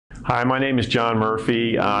Hi, my name is John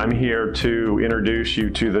Murphy. I'm here to introduce you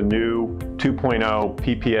to the new 2.0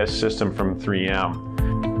 PPS system from 3M.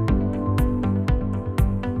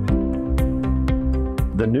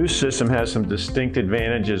 The new system has some distinct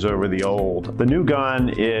advantages over the old. The new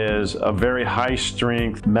gun is a very high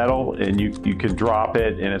strength metal, and you can drop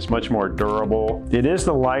it and it's much more durable. It is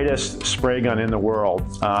the lightest spray gun in the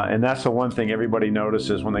world, and that's the one thing everybody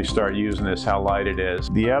notices when they start using this, how light it is.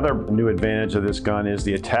 The other new advantage of this gun is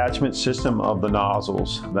the attachment system of the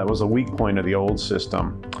nozzles. That was a weak point of the old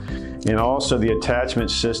system. And also the attachment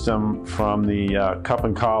system from the cup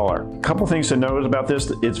and collar. A couple things to note about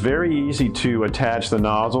this: it's very easy to attach the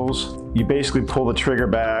nozzles. You basically pull the trigger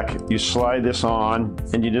back, you slide this on,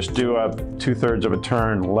 and you just do a 2/3 of a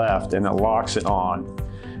turn left and it locks it on.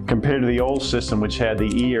 Compared to the old system, which had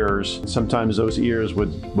the ears, sometimes those ears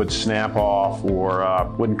would snap off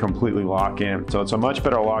or wouldn't completely lock in. So it's a much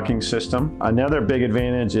better locking system. Another big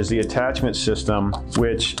advantage is the attachment system,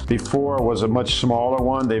 which before was a much smaller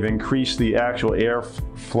one. They've increased the actual air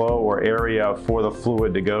flow or area for the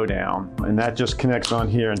fluid to go down. And that just connects on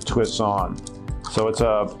here and twists on. So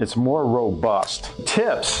it's more robust.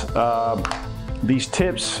 Tips, these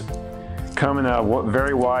tips come in a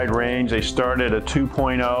very wide range. They start at a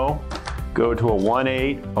 2.0, go to a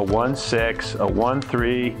 1.8, a 1.6, a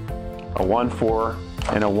 1.3, a 1.4,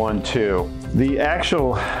 and a 1.2. The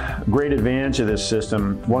actual great advantage of this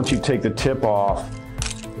system, once you take the tip off,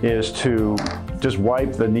 is to just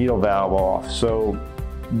wipe the needle valve off. So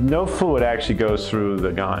no fluid actually goes through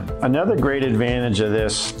the gun. Another great advantage of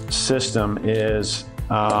this system is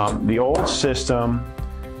the old system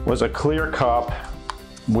was a clear cup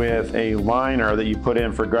with a liner that you put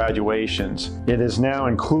in for graduations. It is now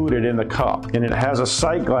included in the cup, and it has a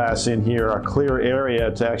sight glass in here, a clear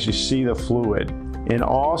area to actually see the fluid. And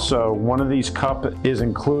also, one of these cups is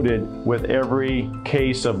included with every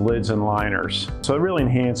case of lids and liners. So it really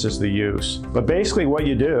enhances the use. But basically what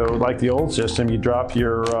you do, like the old system, you drop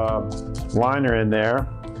your liner in there,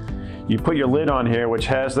 you put your lid on here, which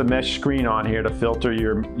has the mesh screen on here to filter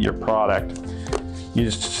your product. You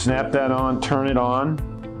just snap that on, turn it on,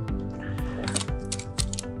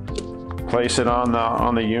 place it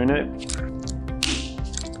on the unit,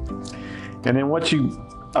 and then once you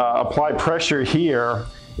apply pressure here,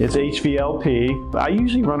 it's HVLP. I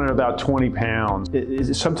usually run it about 20 pounds.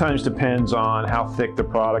 It sometimes depends on how thick the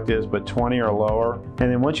product is, but 20 or lower. And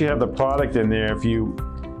then once you have the product in there, if you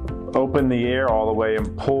open the air all the way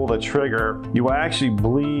and pull the trigger, you will actually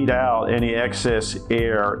bleed out any excess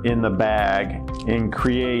air in the bag and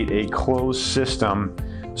create a closed system,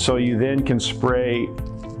 so you then can spray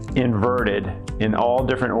inverted in all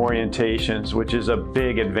different orientations, which is a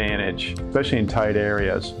big advantage, especially in tight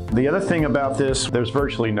areas. The other thing about this, there's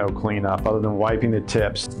virtually no cleanup other than wiping the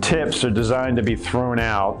tips. Tips are designed to be thrown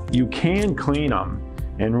out. You can clean them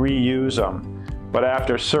and reuse them, but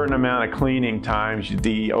after a certain amount of cleaning times,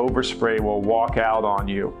 the overspray will walk out on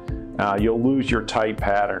you. You'll lose your tight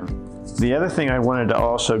pattern. The other thing I wanted to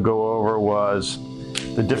also go over was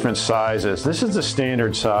the different sizes. This is the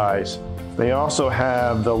standard size. They also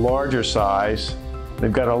have the larger size.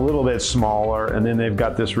 They've got a little bit smaller, and then they've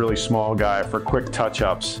got this really small guy for quick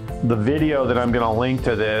touch-ups. The video that I'm gonna link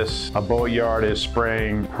to this, a boatyard is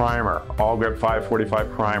spraying primer, All Grip 545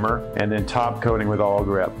 primer, and then top coating with All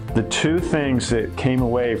Grip. The two things that came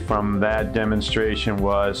away from that demonstration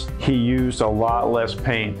was he used a lot less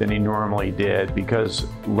paint than he normally did, because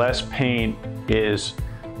less paint is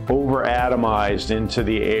over atomized into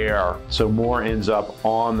the air, so more ends up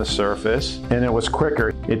on the surface, and it was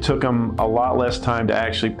quicker. It took him a lot less time to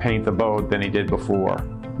actually paint the boat than he did before.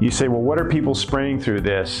 You say, well, what are people spraying through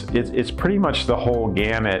this? It's pretty much the whole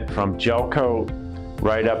gamut, from gel coat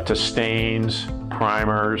right up to stains,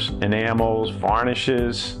 primers, enamels,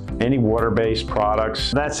 varnishes, any water-based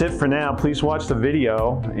products. That's it for now. Please watch the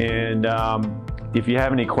video, and if you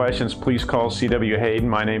have any questions, please call C.W. Hayden.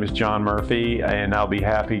 My name is John Murphy, and I'll be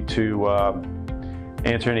happy to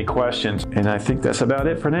answer any questions. And I think that's about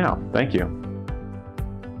it for now. Thank you.